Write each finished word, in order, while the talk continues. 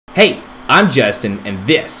Hey, I'm Justin, and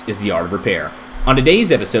this is The Art of Repair. On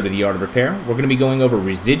today's episode of The Art of Repair, we're going to be going over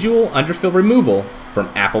residual underfill removal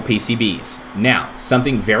from Apple PCBs. Now,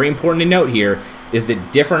 something very important to note here is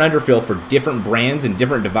that different underfill for different brands and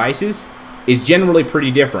different devices is generally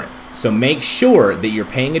pretty different. So make sure that you're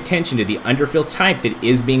paying attention to the underfill type that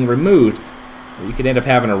is being removed, or you could end up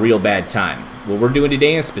having a real bad time. What we're doing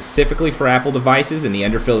today is specifically for Apple devices and the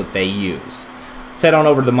underfill that they use. Let's head on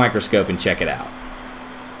over to the microscope and check it out.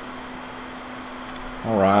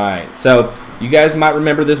 Alright, so you guys might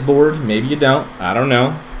remember this board, maybe you don't, I don't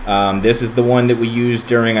know. This is the one that we used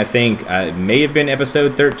during, I think, it may have been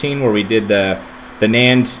episode 13 where we did the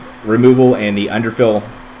NAND removal and the underfill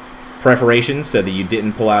perforations so that you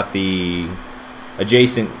didn't pull out the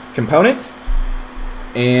adjacent components.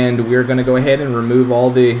 And we're going to go ahead and remove all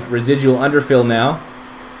the residual underfill now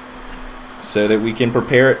so that we can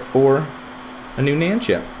prepare it for a new NAND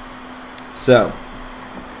chip. So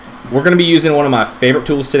we're going to be using one of my favorite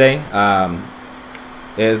tools today.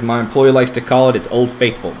 As my employee likes to call it, it's Old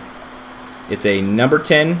Faithful. It's a number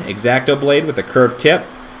 10 X-Acto blade with a curved tip.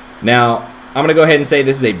 Now, I'm going to go ahead and say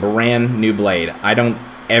this is a brand new blade. I don't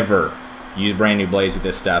ever use brand new blades with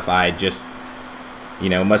this stuff. I just,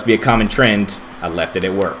 it must be a common trend. I left it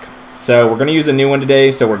at work. So we're going to use a new one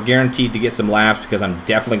today, so we're guaranteed to get some laughs because I'm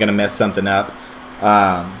definitely going to mess something up.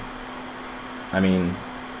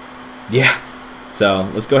 Yeah. So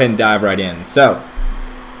let's go ahead and dive right in. So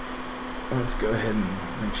let's go ahead and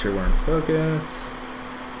make sure we're in focus.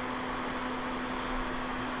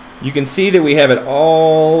 You can see that we have it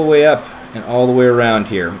all the way up and all the way around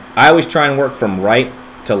here. I always try and work from right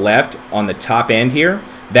to left on the top end here.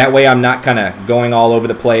 That way I'm not kind of going all over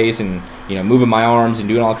the place and moving my arms and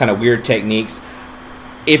doing all kind of weird techniques.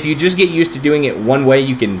 If you just get used to doing it one way,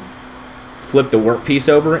 you can flip the workpiece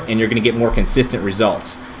over and you're going to get more consistent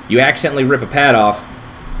results. You accidentally rip a pad off,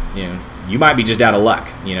 you might be just out of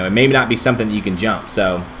luck. It may not be something that you can jump.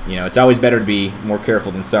 So, it's always better to be more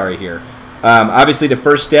careful than sorry here. Obviously, the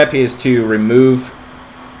first step is to remove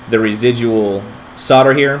the residual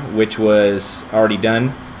solder here, which was already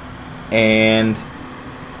done. And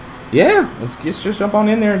yeah, let's just jump on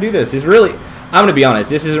in there and do this. I'm going to be honest,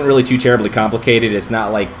 this isn't really too terribly complicated. It's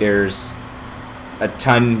not like there's a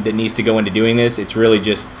ton that needs to go into doing this. It's really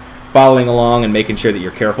just following along and making sure that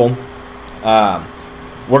you're careful. We're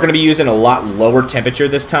going to be using a lot lower temperature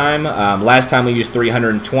this time. Last time we used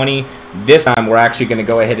 320. This time we're actually going to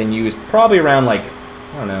go ahead and use probably around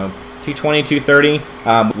 220,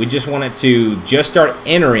 230. We just want it to just start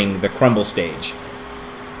entering the crumble stage.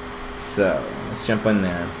 So let's jump in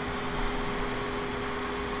there.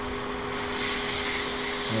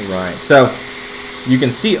 Alright, so you can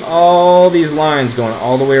see all these lines going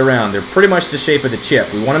all the way around. They're pretty much the shape of the chip.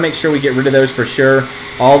 We want to make sure we get rid of those for sure.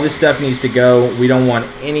 All this stuff needs to go. We don't want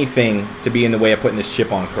anything to be in the way of putting this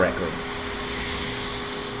chip on correctly.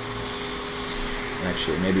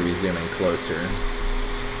 Actually, maybe we zoom in closer.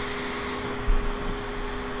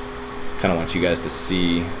 Kind of want you guys to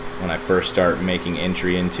see when I first start making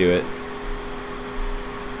entry into it.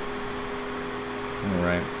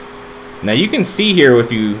 Alright. Now you can see here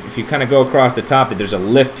if you kind of go across the top that there's a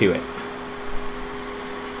lift to it.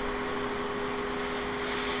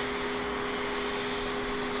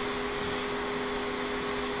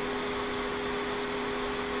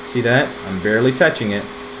 See that? I'm barely touching it.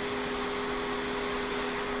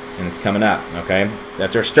 And it's coming up, okay?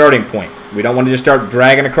 That's our starting point. We don't want to just start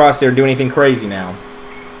dragging across there and do anything crazy now.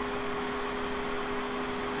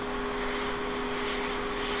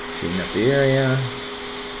 Clean up the area.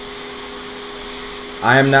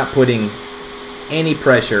 I am not putting any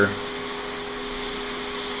pressure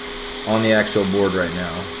on the actual board right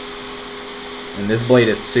now. And this blade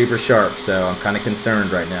is super sharp, so I'm kind of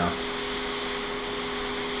concerned right now.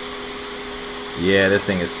 Yeah, this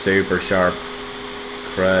thing is super sharp.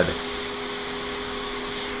 Crud.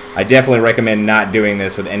 I definitely recommend not doing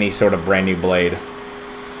this with any sort of brand new blade.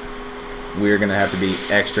 We're going to have to be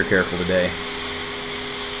extra careful today.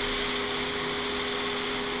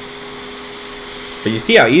 But you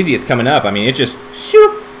see how easy it's coming up. I mean, it just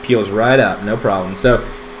shoop, peels right up, no problem. So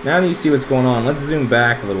now that you see what's going on, let's zoom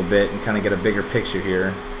back a little bit and kind of get a bigger picture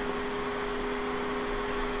here.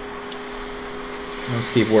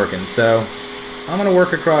 Let's keep working. So I'm going to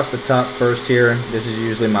work across the top first here. This is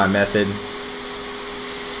usually my method.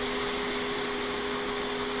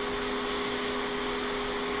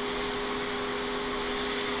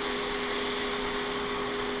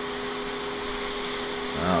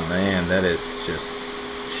 Oh man, that is just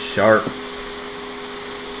sharp.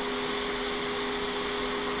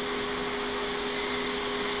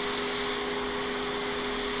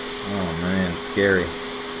 Oh man, scary.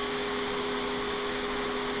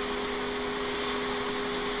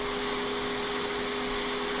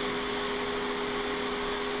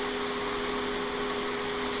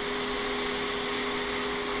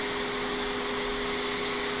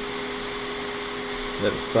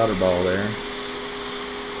 That solder ball there.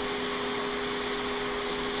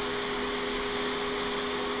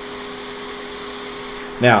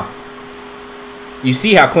 Now, you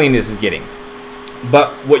see how clean this is getting. But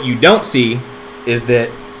what you don't see is that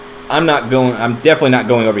I'm definitely not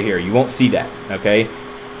going over here. You won't see that, okay?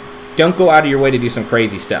 Don't go out of your way to do some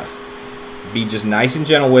crazy stuff. Be just nice and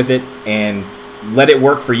gentle with it and let it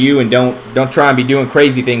work for you, and don't try and be doing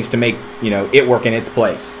crazy things to make, you know, it work in its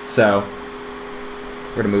place. So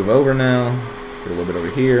we're gonna move over now. Get a little bit over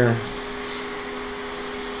here.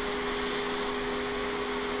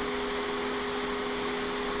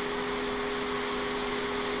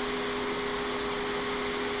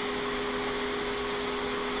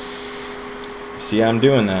 See how I'm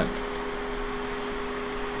doing that?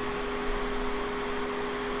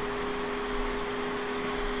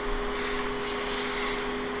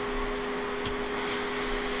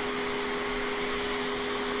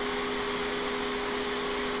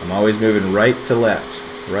 I'm always moving right to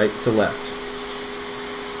left, right to left.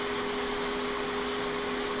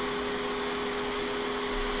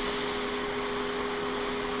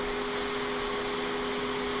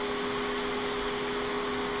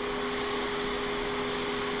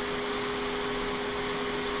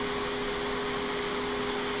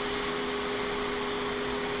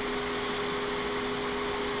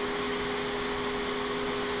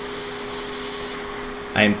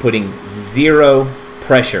 I am putting zero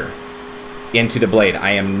pressure into the blade.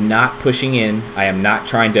 I am not pushing in. I am not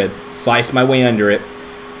trying to slice my way under it.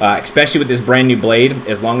 Especially with this brand new blade,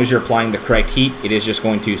 as long as you're applying the correct heat, it is just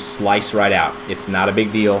going to slice right out. It's not a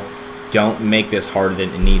big deal. Don't make this harder than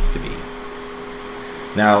it needs to be.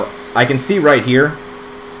 Now, I can see right here,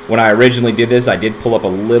 when I originally did this, I did pull up a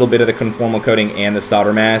little bit of the conformal coating and the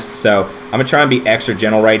solder mask, so I'm going to try and be extra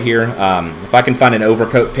gentle right here. If I can find an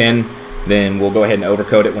overcoat pin, then we'll go ahead and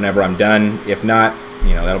overcoat it whenever I'm done. If not,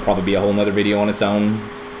 you know, that'll probably be a whole nother video on its own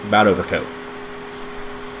about overcoat.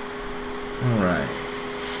 Alright.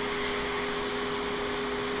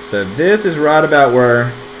 So this is right about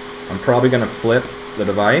where I'm probably going to flip the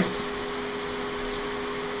device.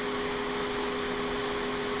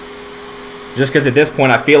 Just because at this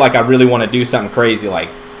point I feel like I really want to do something crazy, like,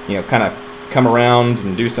 you know, kind of come around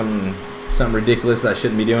and do something ridiculous that I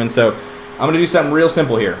shouldn't be doing. So I'm going to do something real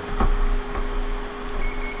simple here.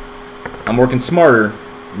 I'm working smarter,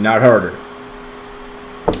 not harder.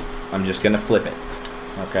 I'm just going to flip it,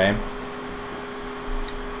 okay?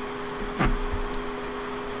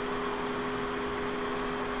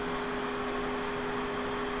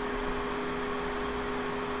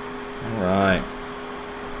 All right.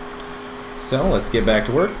 So let's get back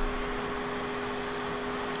to work.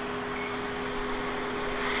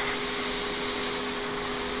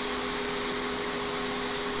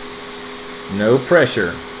 No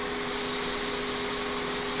pressure.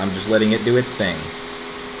 I'm just letting it do its thing.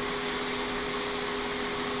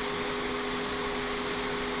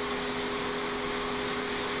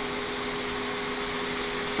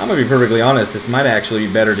 I'm going to be perfectly honest, this might actually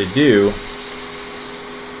be better to do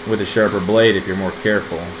with a sharper blade if you're more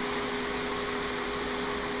careful.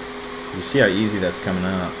 You see how easy that's coming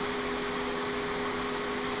up.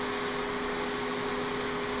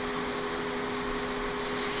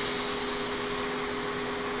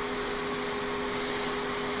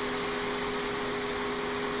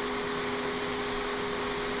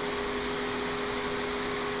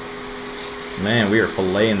 Man, we are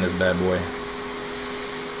filleting this bad boy.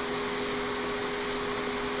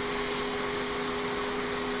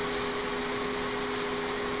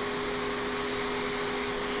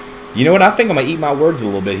 You know what? I think I'm going to eat my words a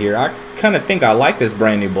little bit here. I kind of think I like this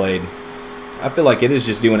brand new blade. I feel like it is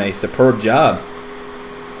just doing a superb job.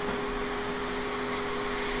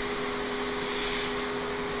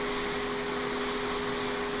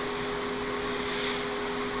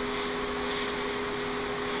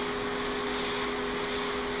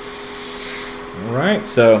 Alright,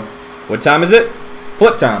 so what time is it?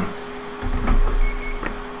 Flip time.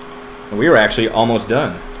 We were actually almost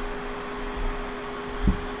done.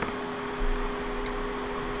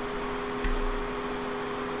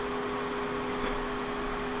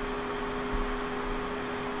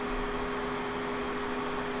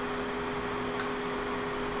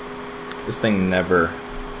 This thing never,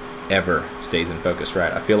 ever stays in focus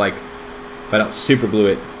right. I feel like if I don't super glue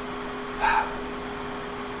it,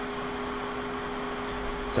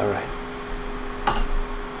 it's alright.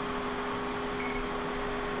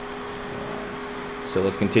 So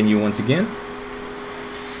let's continue once again.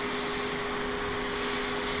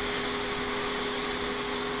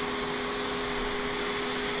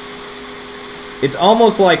 It's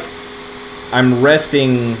almost like I'm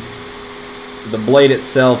resting the blade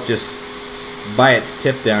itself just by its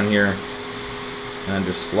tip down here, and I'm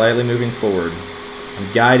just slightly moving forward.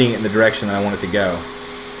 I'm guiding it in the direction that I want it to go.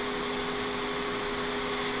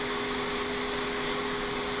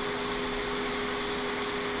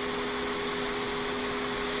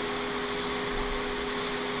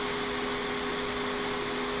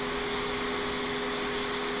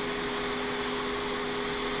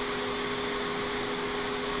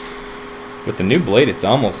 With the new blade, it's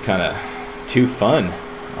almost kind of too fun.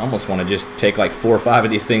 I almost want to just take like 4 or 5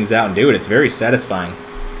 of these things out and do it. It's very satisfying.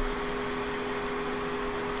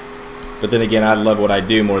 But then again, I love what I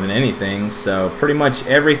do more than anything, so pretty much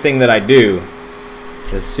everything that I do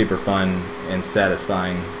is super fun and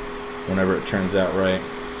satisfying whenever it turns out right.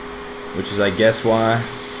 Which is, I guess, why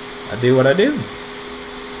I do what I do.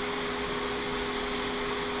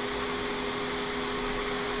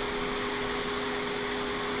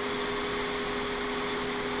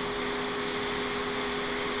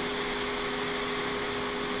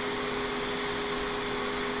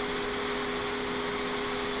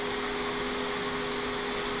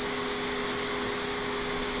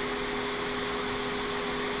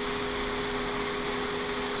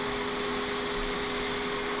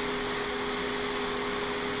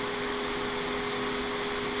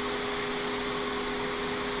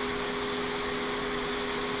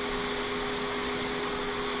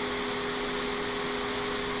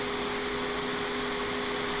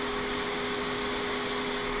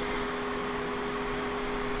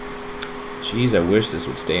 Jeez, I wish this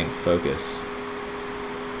would stay in focus.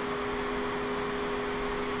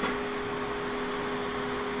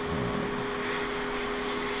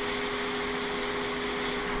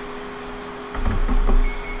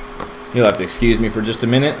 You'll have to excuse me for just a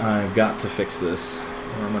minute. I've got to fix this,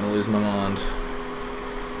 or I'm going to lose my mind.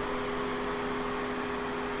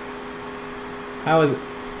 How is it?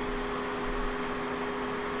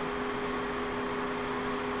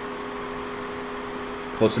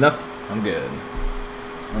 Close enough? I'm good.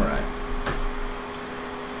 Alright.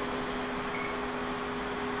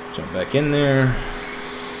 Jump back in there.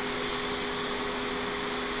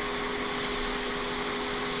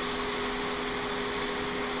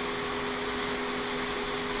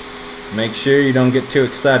 Make sure you don't get too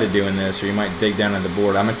excited doing this or you might dig down on the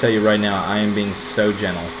board. I'm going to tell you right now, I am being so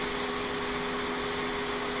gentle.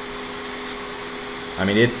 I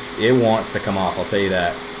mean, it wants to come off, I'll tell you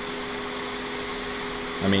that.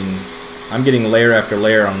 I mean, I'm getting layer after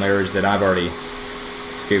layer on layers that I've already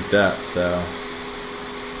scooped up, so.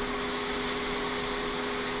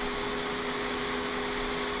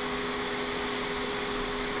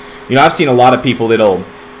 You know, I've seen a lot of people that'll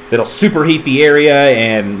superheat the area,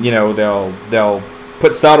 and you know they'll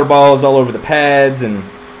put solder balls all over the pads, and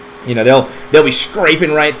you know they'll be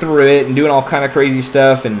scraping right through it and doing all kind of crazy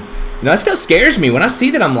stuff, and you know that stuff scares me. When I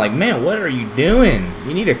see that, I'm like, man, what are you doing?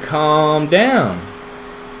 You need to calm down.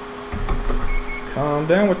 Calm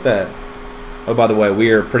down with that. Oh, by the way,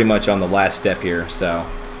 we are pretty much on the last step here, so.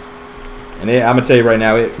 And I'm gonna tell you right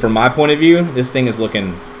now, from my point of view, this thing is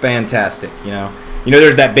looking fantastic. You know,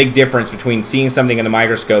 there's that big difference between seeing something in the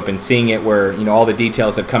microscope and seeing it where all the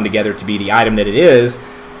details have come together to be the item that it is.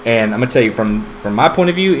 And I'm gonna tell you, from my point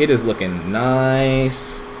of view, it is looking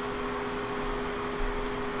nice.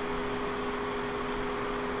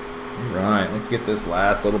 All right, let's get this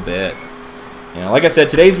last little bit. You know, like I said,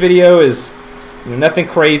 today's video is nothing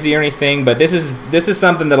crazy or anything, but this is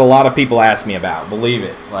something that a lot of people ask me about. Believe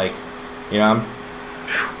it. Like, you know,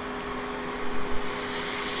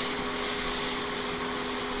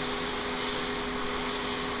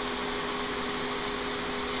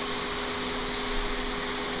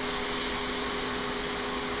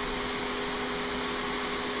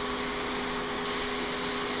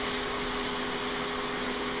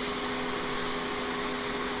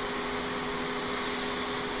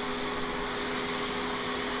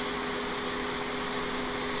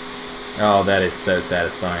 oh, that is so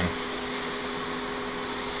satisfying.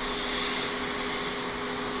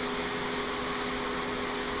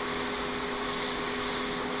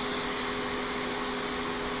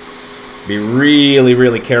 Be really,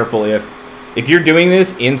 really careful if you're doing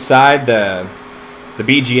this inside the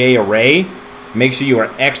BGA array. Make sure you are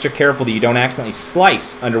extra careful that you don't accidentally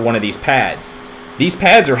slice under one of these pads. These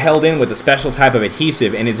pads are held in with a special type of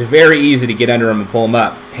adhesive, and it's very easy to get under them and pull them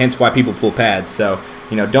up. Hence why people pull pads. So,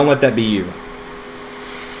 you know, don't let that be you.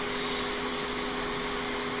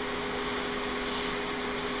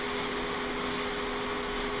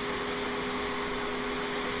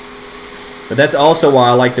 But that's also why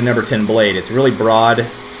I like the number 10 blade. It's really broad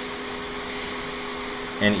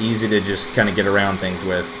and easy to just kind of get around things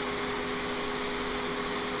with.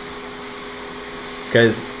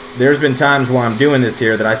 because there's been times while I'm doing this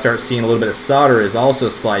here that I start seeing a little bit of solder is also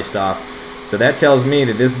sliced off. So that tells me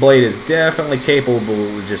that this blade is definitely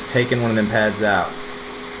capable of just taking one of them pads out.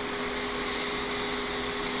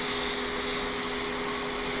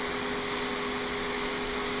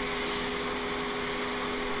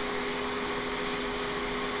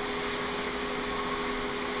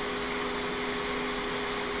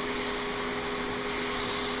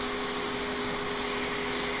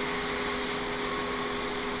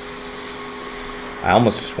 I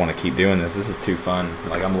almost just want to keep doing this. This is too fun.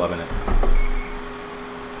 Like, I'm loving it.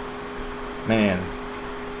 Man.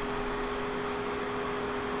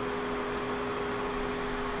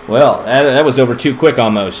 Well, that was over too quick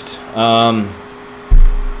almost. Yeah,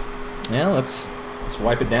 let's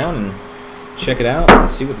wipe it down and check it out and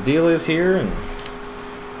see what the deal is here. And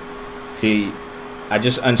see, I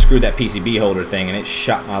just unscrewed that PCB holder thing and it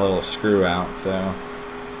shot my little screw out. So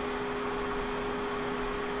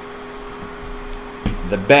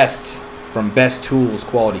the best from Best Tools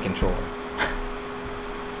quality control.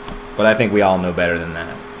 But I think we all know better than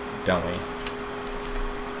that, don't we?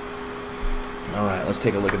 Alright, let's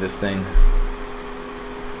take a look at this thing.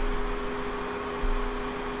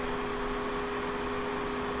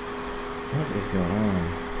 What is going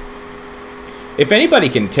on? If anybody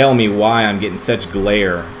can tell me why I'm getting such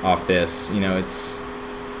glare off this, you know, it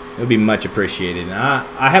would be much appreciated. And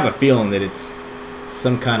I have a feeling that it's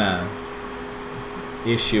some kind of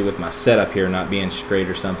issue with my setup here not being straight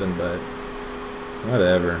or something, but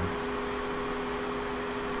whatever.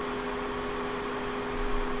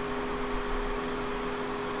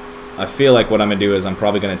 I feel like what I'm going to do is I'm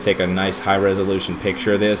probably going to take a nice high-resolution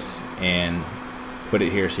picture of this and put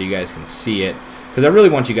it here so you guys can see it, because I really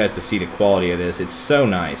want you guys to see the quality of this. It's so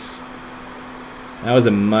nice. That was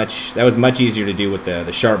much easier to do with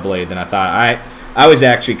the sharp blade than I thought. I was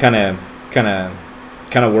actually kind of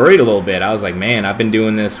worried a little bit. I was like, man, I've been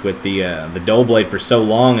doing this with the dull blade for so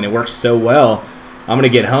long and it works so well. I'm going to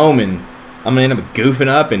get home and I'm going to end up goofing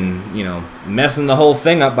up and, you know, messing the whole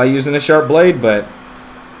thing up by using a sharp blade, but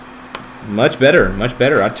much better, much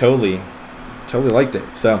better. I totally liked it.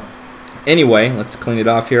 So anyway, let's clean it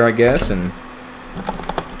off here, I guess. And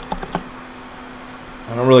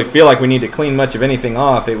I don't really feel like we need to clean much of anything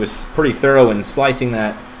off. It was pretty thorough in slicing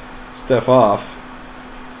that stuff off.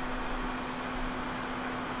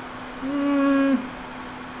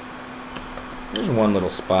 There's one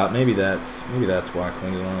little spot. Maybe that's why I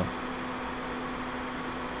cleaned it off.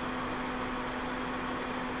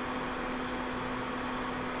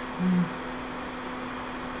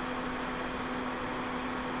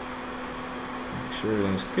 Make sure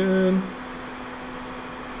everything's good.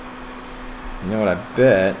 You know what, I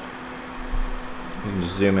bet you can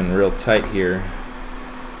just zoom in real tight here.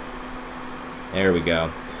 There we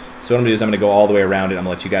go. So what I'm going to do is I'm going to go all the way around it. I'm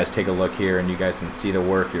going to let you guys take a look here and you guys can see the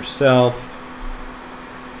work yourself.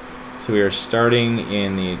 So we are starting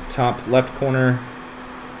in the top left corner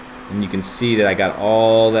and you can see that I got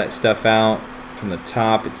all that stuff out from the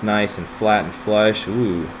top. It's nice and flat and flush.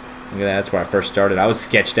 Ooh, look at that. That's where I first started. I was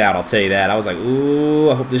sketched out, I'll tell you that. I was like, ooh,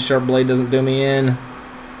 I hope this sharp blade doesn't do me in.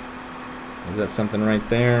 Is that something right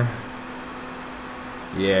there?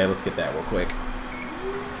 Yeah, let's get that real quick.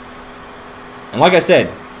 And like I said,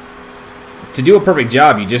 to do a perfect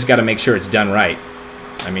job, you just got to make sure it's done right.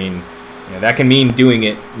 I mean, you know, that can mean doing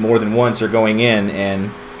it more than once or going in and,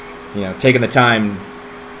 you know, taking the time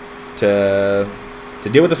to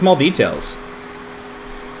deal with the small details.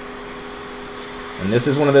 And this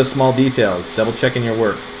is one of those small details, double checking your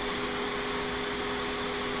work.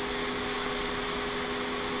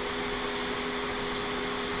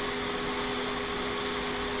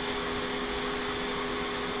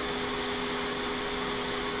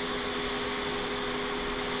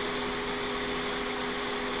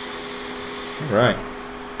 All right.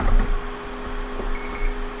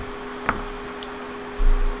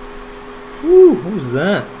 Woo, what was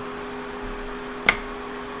that?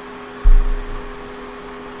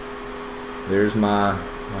 There's my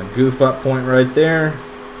goof up point right there.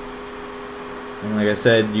 And like I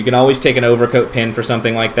said, you can always take an overcoat pin for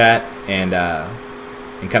something like that and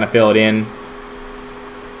kind of fill it in.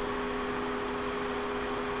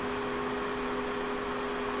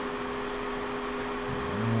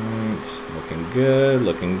 Alright, looking good,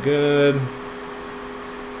 looking good.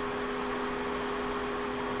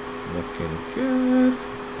 Looking good.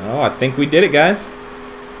 Oh, I think we did it, guys.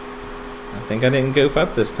 I think I didn't goof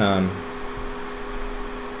up this time.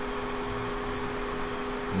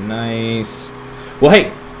 Nice. Well,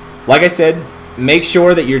 hey, like I said, make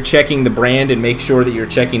sure that you're checking the brand and make sure that you're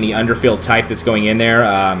checking the underfill type that's going in there.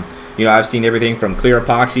 You You know, I've seen everything from clear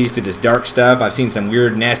epoxies to this dark stuff. I've seen some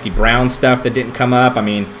weird, nasty brown stuff that didn't come up. I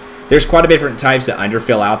mean, there's quite a bit different types of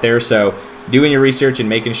underfill out there, so doing your research and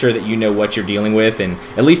making sure that you know what you're dealing with, and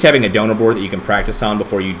at least having a donor board that you can practice on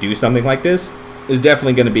before you do something like this is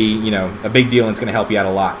definitely going to be, you know, a big deal, and it's going to help you out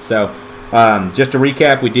a lot. So just to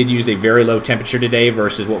recap, we did use a very low temperature today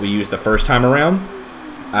versus what we used the first time around.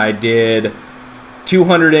 I did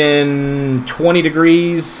 220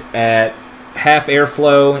 degrees at half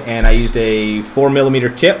airflow, and I used a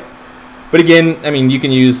 4mm tip. But again, I mean, you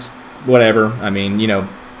can use whatever. I mean, you know,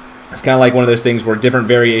 it's kind of like one of those things where different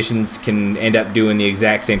variations can end up doing the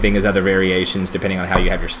exact same thing as other variations depending on how you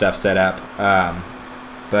have your stuff set up.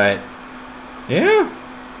 But yeah,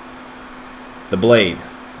 the blade,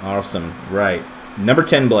 awesome, right? Number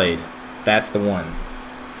 10 blade, that's the one.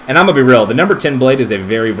 And I'm gonna be real, the number 10 blade is a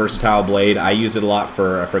very versatile blade. I use it a lot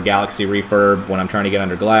for Galaxy refurb when I'm trying to get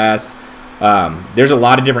under glass. There's a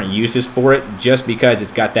lot of different uses for it, just because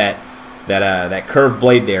it's got that curved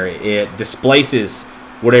blade there. It displaces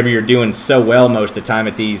whatever you're doing so well most of the time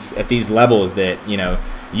at these levels that, you know,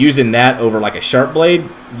 using that over like a sharp blade,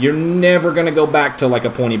 you're never going to go back to like a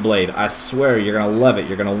pointy blade. I swear, you're going to love it.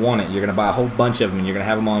 You're going to want it. You're going to buy a whole bunch of them, and you're going to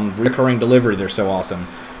have them on recurring delivery. They're so awesome.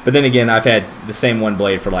 But then again, I've had the same one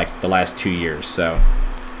blade for like the last 2 years. So,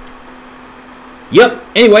 yep.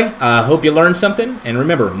 Anyway, I hope you learned something. And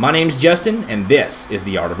remember, my name's Justin, and this is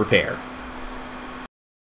The Art of Repair.